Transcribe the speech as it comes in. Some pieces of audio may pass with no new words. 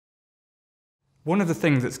One of the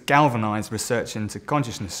things that's galvanized research into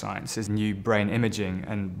consciousness science is new brain imaging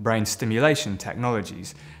and brain stimulation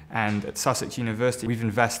technologies. And at Sussex University, we've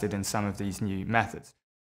invested in some of these new methods.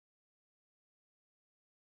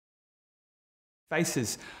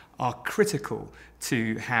 Faces are critical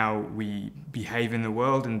to how we behave in the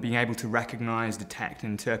world, and being able to recognize, detect,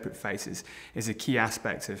 and interpret faces is a key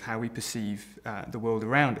aspect of how we perceive the world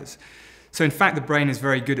around us. So in fact, the brain is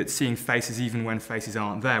very good at seeing faces even when faces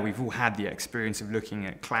aren't there. We've all had the experience of looking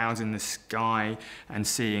at clouds in the sky and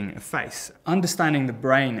seeing a face. Understanding the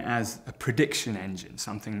brain as a prediction engine,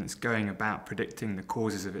 something that's going about predicting the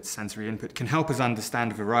causes of its sensory input, can help us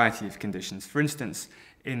understand a variety of conditions. For instance,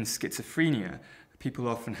 in schizophrenia, people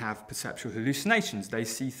often have perceptual hallucinations. They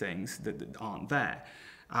see things that aren't there.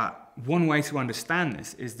 One way to understand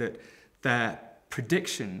this is that their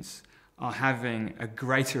predictions are having a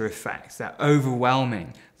greater effect. They're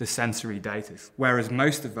overwhelming the sensory data. Whereas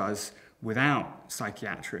most of us without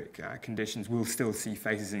psychiatric conditions will still see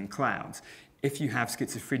faces in clouds. If you have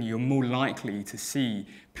schizophrenia, you're more likely to see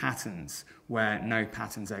patterns where no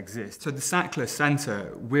patterns exist. So the Sackler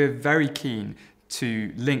Centre, we're very keen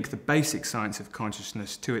to link the basic science of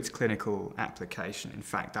consciousness to its clinical application. In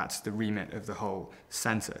fact, that's the remit of the whole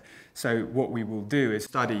centre. So what we will do is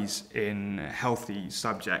studies in healthy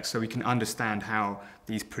subjects so we can understand how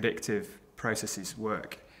these predictive processes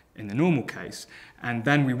work in the normal case, and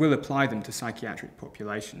then we will apply them to psychiatric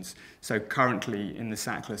populations. So currently in the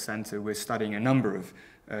Sackler Centre, we're studying a number of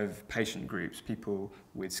patient groups: people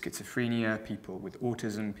with schizophrenia, people with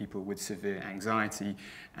autism, people with severe anxiety,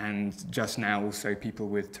 and just now also people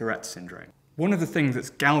with Tourette's syndrome. One of the things that's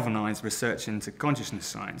galvanized research into consciousness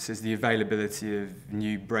science is the availability of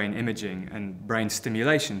new brain imaging and brain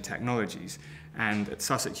stimulation technologies. And at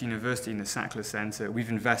Sussex University in the Sackler Centre, we've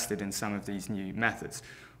invested in some of these new methods.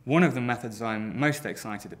 One of the methods I'm most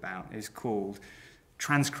excited about is called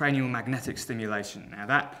transcranial magnetic stimulation. Now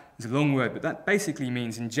that is a long word, but that basically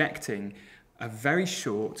means injecting a very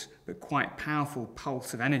short but quite powerful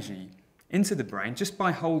pulse of energy into the brain just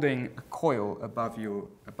by holding a coil above your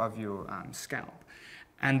scalp.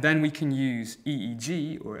 And then we can use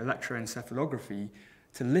EEG, or electroencephalography,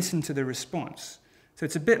 to listen to the response. So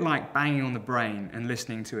it's a bit like banging on the brain and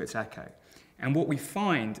listening to its echo. And what we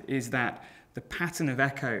find is that the pattern of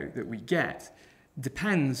echo that we get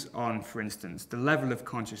depends on, for instance, the level of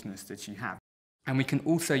consciousness that you have. And we can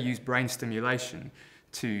also use brain stimulation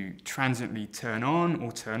to transiently turn on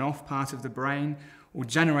or turn off part of the brain, or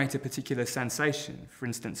generate a particular sensation. For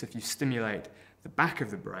instance, if you stimulate the back of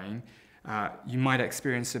the brain, you might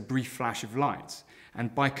experience a brief flash of light.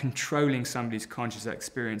 And by controlling somebody's conscious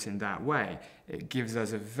experience in that way, it gives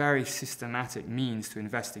us a very systematic means to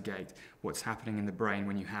investigate what's happening in the brain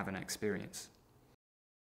when you have an experience.